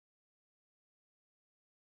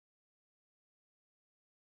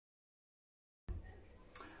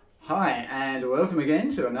Hi and welcome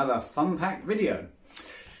again to another fun-packed video.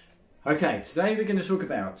 Okay, today we're going to talk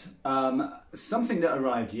about something that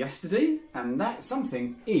arrived yesterday, and that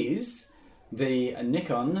something is the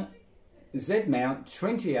Nikon Z-mount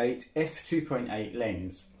 28 f2.8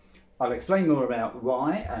 lens. I'll explain more about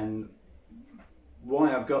why and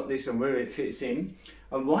why I've got this and where it fits in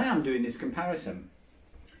and why I'm doing this comparison.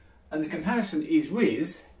 And the comparison is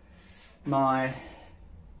with my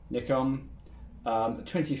Nikon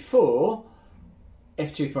 24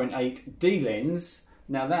 f2.8d lens.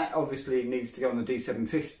 Now that obviously needs to go on the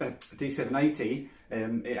D780.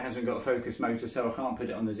 It hasn't got a focus motor, so I can't put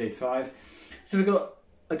it on the Z5. So we've got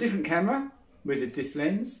a different camera with this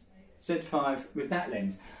lens, Z5 with that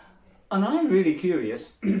lens. And I'm really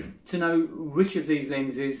curious to know which of these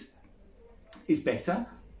lenses is better.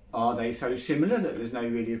 Are they so similar that there's no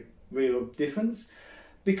really real difference?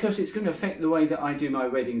 Because it's going to affect the way that I do my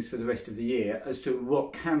weddings for the rest of the year as to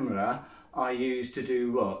what camera I use to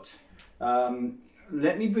do what.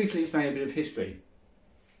 Let me briefly explain a bit of history.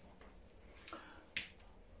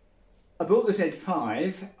 I bought the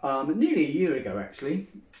Z5 nearly a year ago actually,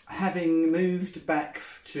 having moved back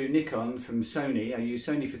to Nikon from Sony. I used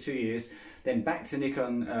Sony for 2 years, then back to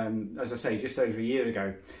Nikon, as I say, just over a year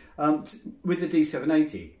ago, with the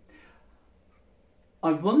D780.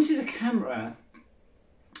 I wanted a camera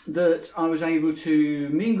that I was able to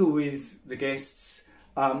mingle with the guests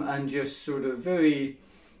and just sort of very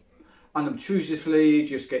unobtrusively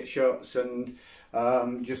just get shots and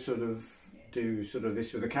just sort of do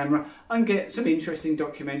this with the camera and get some interesting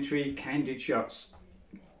documentary candid shots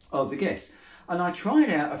of the guests. And I tried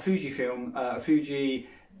out a Fujifilm, a Fuji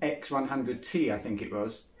X100T I think it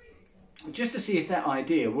was, just to see if that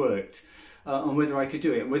idea worked and whether I could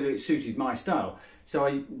do it and whether it suited my style. So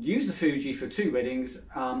I used the Fuji for 2 weddings.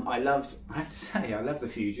 I have to say, I love the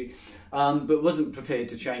Fuji, but wasn't prepared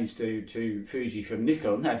to change to Fuji from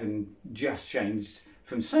Nikon, having just changed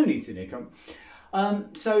from Sony to Nikon.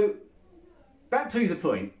 So that proved the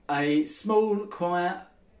point. A small, quiet,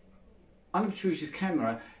 unobtrusive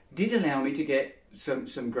camera did allow me to get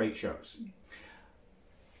some great shots.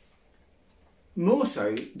 More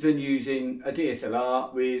so than using a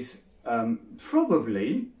DSLR with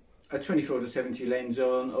probably a 24-70 lens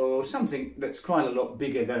on, or something that's quite a lot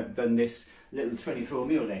bigger than this little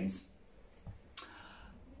 24mm lens.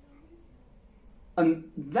 And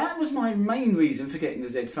that was my main reason for getting the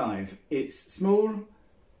Z5. It's small,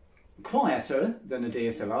 quieter than a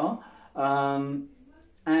DSLR, and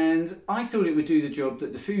I thought it would do the job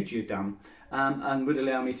that the Fuji had done, and would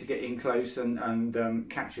allow me to get in close and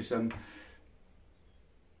capture some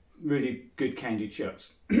really good candid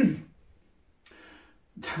shots.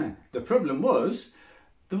 The problem was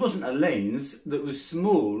there wasn't a lens that was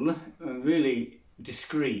small and really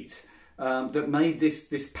discreet that made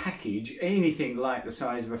this package anything like the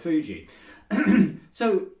size of a Fuji.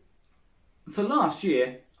 So for last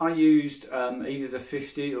year I used either the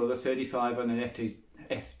 50 or the 35 on an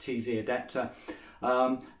FTZ adapter,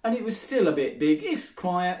 and it was still a bit big. It's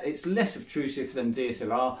quiet, it's less obtrusive than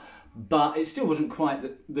DSLR, but it still wasn't quite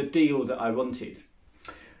the deal that I wanted.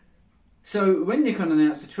 So when Nikon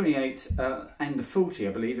announced the 28 and the 40,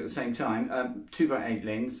 I believe, at the same time, 2.8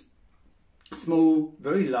 lens, small,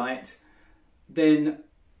 very light, then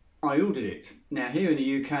I ordered it. Now here in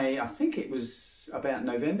the UK, I think it was about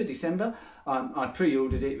November, December, I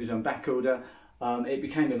pre-ordered it. It was on back order. It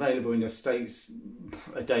became available in the States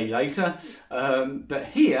a day later, but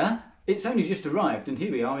here it's only just arrived, and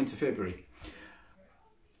here we are into February.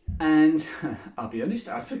 And I'll be honest,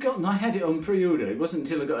 I'd forgotten I had it on pre-order. It wasn't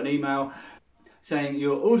until I got an email saying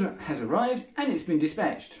your order has arrived and it's been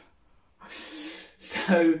dispatched.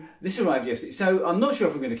 So this arrived yesterday. So I'm not sure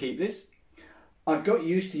if I'm going to keep this. I've got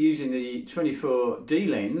used to using the 24D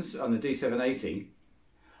lens on the D780.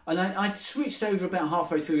 And I switched over about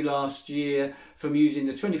halfway through last year from using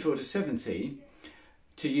the 24-70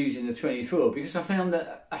 to using the 24, because I found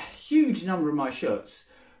that a huge number of my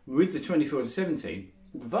shots with the 24-70,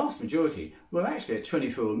 the vast majority, were actually at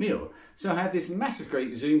 24mm. So I had this massive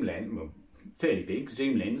great zoom lens, well, fairly big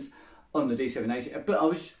zoom lens on the D780, but I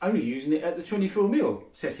was only using it at the 24mm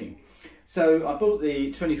setting. So I bought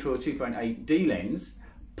the 24 2.8D lens,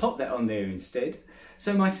 popped that on there instead.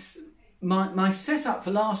 So my setup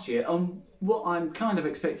for last year, on what I'm kind of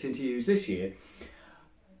expecting to use this year,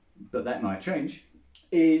 but that might change,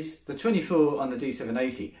 is the 24 on the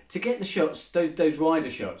D780 to get the shots, those wider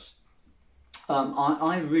shots.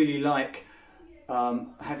 I really like,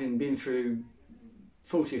 having been through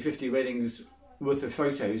 40 or 50 weddings worth of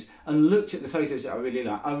photos and looked at the photos that I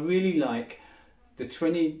really like the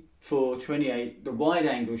 24, 28, the wide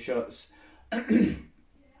angle shots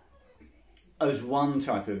as one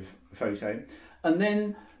type of photo, and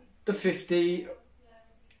then the 50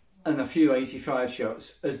 and a few 85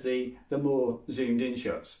 shots as the more zoomed in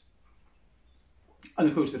shots. And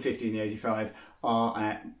of course the 50 and the 85 are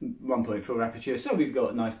at 1.4 aperture, so we've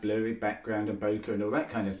got a nice blurry background and bokeh and all that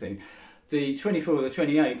kind of thing. The 24 or the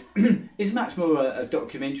 28 is much more a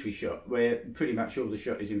documentary shot, where pretty much all the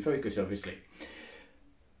shot is in focus, obviously.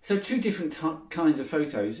 So two different kinds of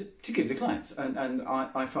photos to give the clients, and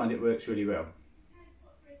I find it works really well.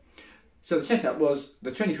 So the setup was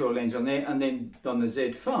the 24 lens on there, and then on the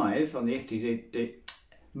Z5, on the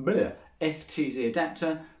FTZ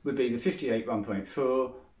adapter, would be the 58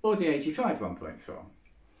 1.4 or the 85 1.4.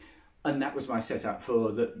 And that was my setup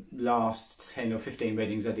for the last 10 or 15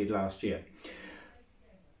 weddings I did last year.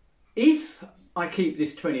 If I keep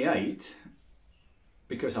this 28,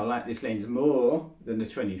 because I like this lens more than the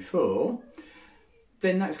 24,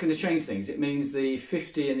 then that's going to change things. It means the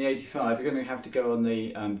 50 and the 85 are going to have to go on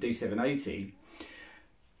the D780.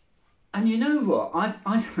 And you know what?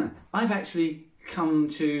 I've actually come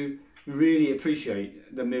to really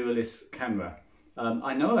appreciate the mirrorless camera.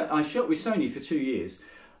 I know I shot with Sony for 2 years,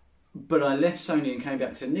 but I left Sony and came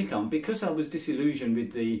back to Nikon because I was disillusioned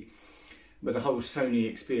with the whole Sony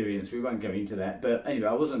experience. We won't go into that, but anyway,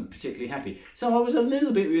 I wasn't particularly happy. So I was a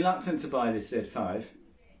little bit reluctant to buy this Z5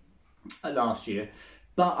 last year,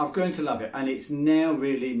 but I've grown to love it, and it's now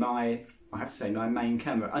really my, I have to say, my main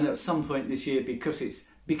camera. And at some point this year, because it's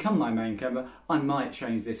become my main camera, I might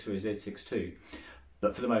change this for a Z6 II,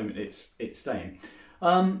 but for the moment it's staying.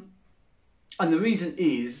 And the reason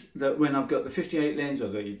is that when I've got the 58 lens or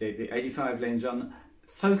the 85 lens on,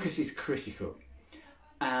 focus is critical.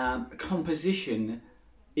 Composition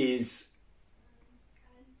is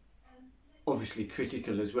obviously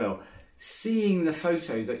critical as well. Seeing the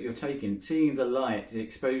photo that you're taking, seeing the light, the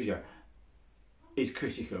exposure is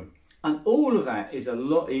critical. And all of that is a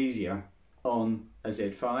lot easier on a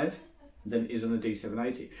Z5 than it is on the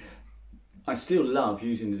D780. I still love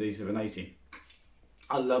using the D780.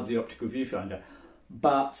 I love the optical viewfinder,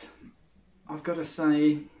 but I've got to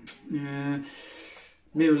say,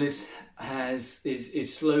 mirrorless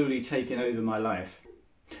is slowly taking over my life.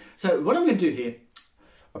 So what I'm going to do here,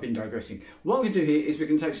 I've been digressing. What I'm going to do here is we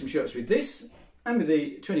can take some shots with this and with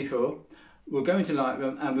the 24. We'll go into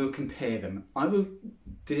Lightroom and we'll compare them.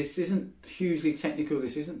 This isn't hugely technical,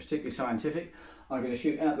 this isn't particularly scientific. I'm going to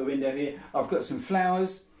shoot out the window here. I've got some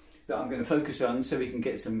flowers that I'm going to focus on so we can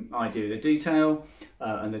get some idea of the detail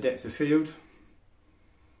and the depth of field.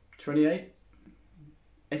 28.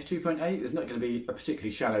 F2.8, there's not going to be a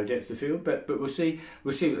particularly shallow depth of field, but we'll see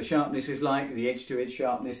what the sharpness is like, the edge-to-edge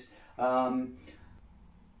sharpness. And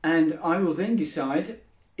I will then decide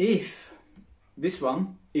if this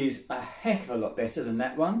one is a heck of a lot better than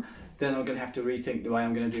that one. Then I'm going to have to rethink the way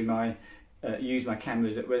I'm going to do my use my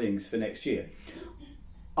cameras at weddings for next year.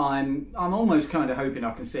 I'm almost kind of hoping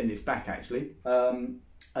I can send this back actually, and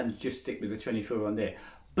just stick with the 24 on there.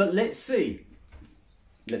 But let's see.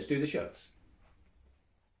 Let's do the shots.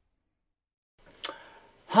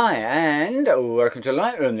 Hi and welcome to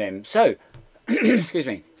Lightroom then. So, excuse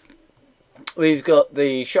me. We've got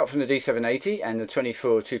the shot from the D780 and the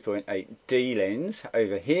 24 2.8d lens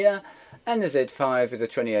over here, and the Z5 with the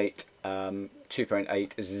 28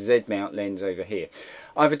 2.8 Z mount lens over here.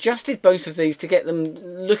 I've adjusted both of these to get them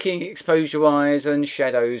looking exposure wise and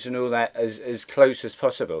shadows and all that as close as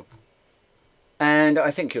possible. And I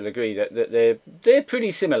think you'll agree that they're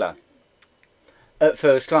pretty similar at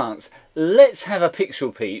first glance. Let's have a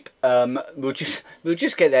pixel peep. We'll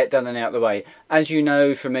just get that done and out of the way. As you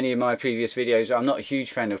know from many of my previous videos, I'm not a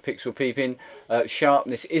huge fan of pixel peeping.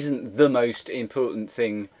 Sharpness isn't the most important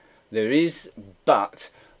thing there is, but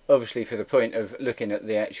obviously for the point of looking at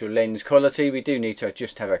the actual lens quality, we do need to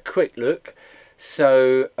just have a quick look.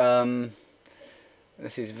 So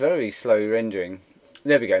this is very slow rendering.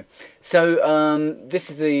 There we go. So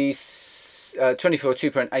this is the 24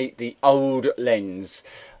 2.8, the old lens.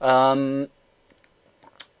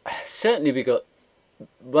 Certainly we got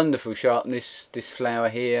wonderful sharpness. This flower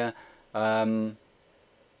here,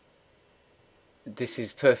 this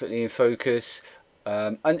is perfectly in focus,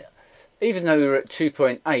 and even though we're at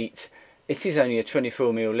 2.8, it is only a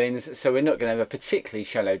 24mm lens, so we're not going to have a particularly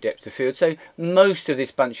shallow depth of field, so most of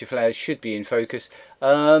this bunch of flowers should be in focus.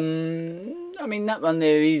 I mean, that one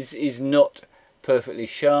there is not perfectly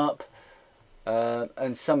sharp.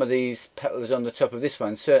 And some of these petals on the top of this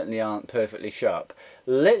one certainly aren't perfectly sharp.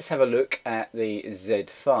 Let's have a look at the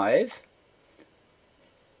Z5.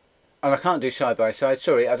 And I can't do side by side,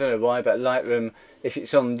 sorry, I don't know why, but Lightroom, if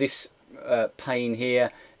it's on this pane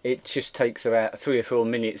here, it just takes about 3 or 4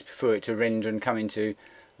 minutes before it to render and come into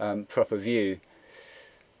proper view.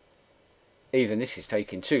 Even this is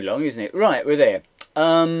taking too long, isn't it? Right, we're there.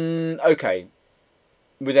 Okay,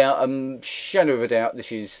 without a shadow of a doubt,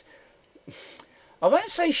 this is, I won't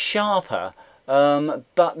say sharper,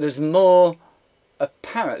 but there's more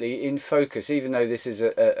apparently in focus, even though this is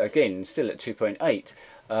again still at 2.8.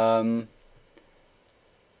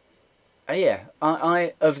 Yeah,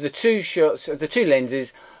 I of the two shots, of the two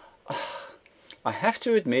lenses, I have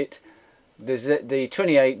to admit the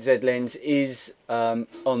 28 Z lens is,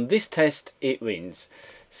 on this test, it wins.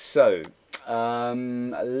 So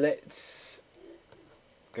let's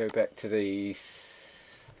go back to the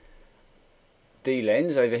D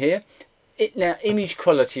lens over here. Now, image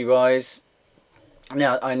quality wise,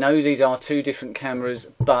 now I know these are two different cameras,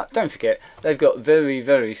 but don't forget they've got very,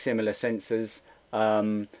 very similar sensors.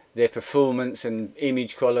 Their performance and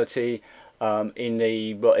image quality, in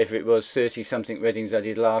the whatever it was 30 something readings I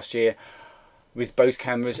did last year with both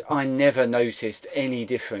cameras, I never noticed any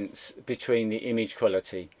difference between the image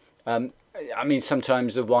quality. I mean,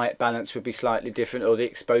 sometimes the white balance would be slightly different or the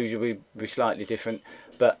exposure would be slightly different,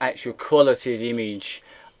 but actual quality of the image,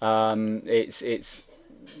 it's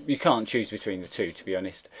you can't choose between the two, to be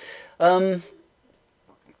honest.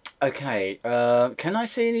 Okay, can I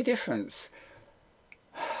see any difference?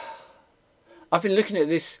 I've been looking at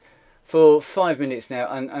this for 5 minutes now,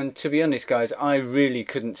 and to be honest guys, I really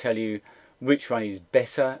couldn't tell you which one is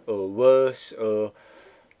better or worse, or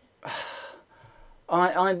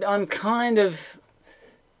I'm kind of,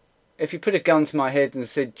 if you put a gun to my head and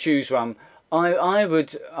said choose one, I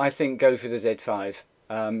would, I think, go for the Z5,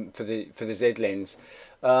 for the Z lens.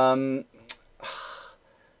 There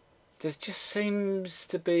just seems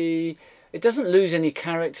to be, it doesn't lose any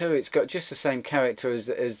character. It's got just the same character as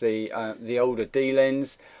the older D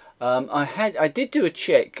lens. I did do a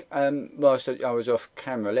check whilst I was off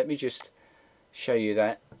camera. Let me just show you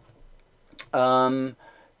that.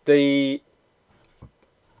 The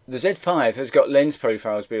Z5 has got lens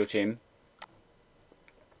profiles built in.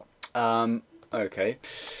 Okay,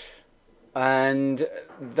 and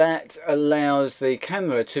that allows the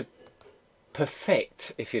camera to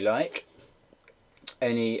perfect, if you like,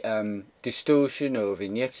 any distortion or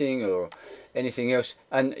vignetting or anything else,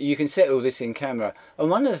 and you can set all this in camera. And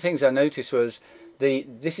one of the things I noticed was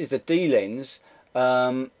this is the D lens.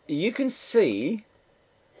 You can see,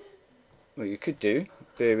 well, you could do,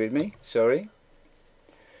 bear with me, sorry.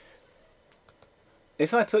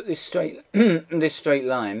 If I put this straight this straight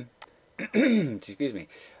line excuse me,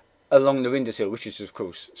 along the windowsill, which is of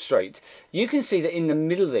course straight, you can see that in the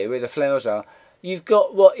middle there where the flowers are, you've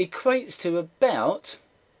got what equates to about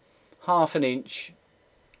 ½ an inch,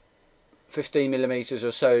 15mm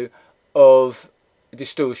or so of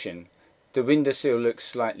distortion. The windowsill looks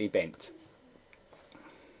slightly bent.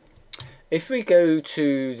 If we go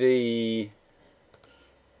to the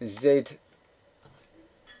Z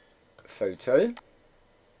photo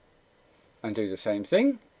and do the same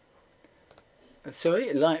thing. Sorry,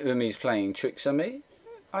 Lightroom is playing tricks on me.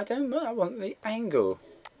 I want the angle.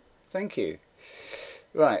 Thank you.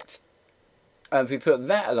 Right. If we put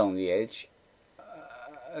that along the edge,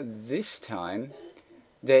 this time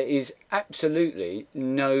there is absolutely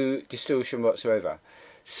no distortion whatsoever.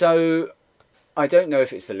 So I don't know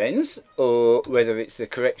if it's the lens or whether it's the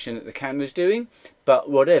correction that the camera's doing, but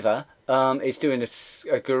whatever, it's doing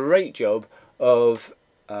a great job of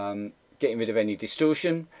getting rid of any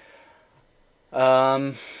distortion.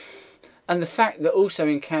 And the fact that also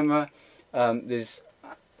in camera there's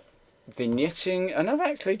vignetting, and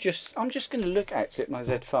I'm just going to look actually at my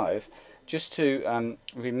Z5 just to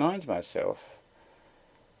remind myself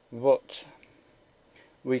what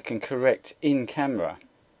we can correct in camera.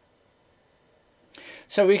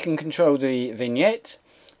 So we can control the vignette,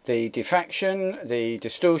 the diffraction, the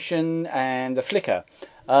distortion and the flicker,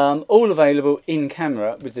 all available in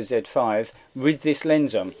camera with the Z5 with this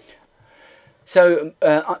lens on. So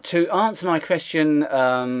to answer my question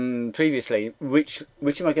previously, which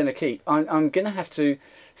am I going to keep? I'm going to have to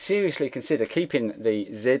seriously consider keeping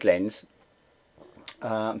the Z lens,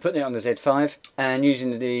 putting it on the Z5 and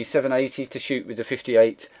using the 780 to shoot with the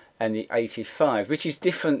 58 and the 85, which is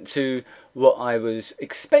different to what I was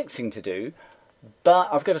expecting to do. But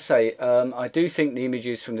I've got to say, I do think the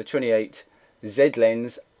images from the 28 Z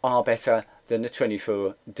lens are better than the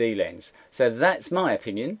 24D lens. So that's my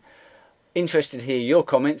opinion. Interested to hear your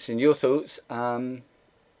comments and your thoughts, and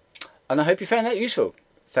I hope you found that useful.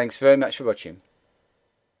 Thanks very much for watching.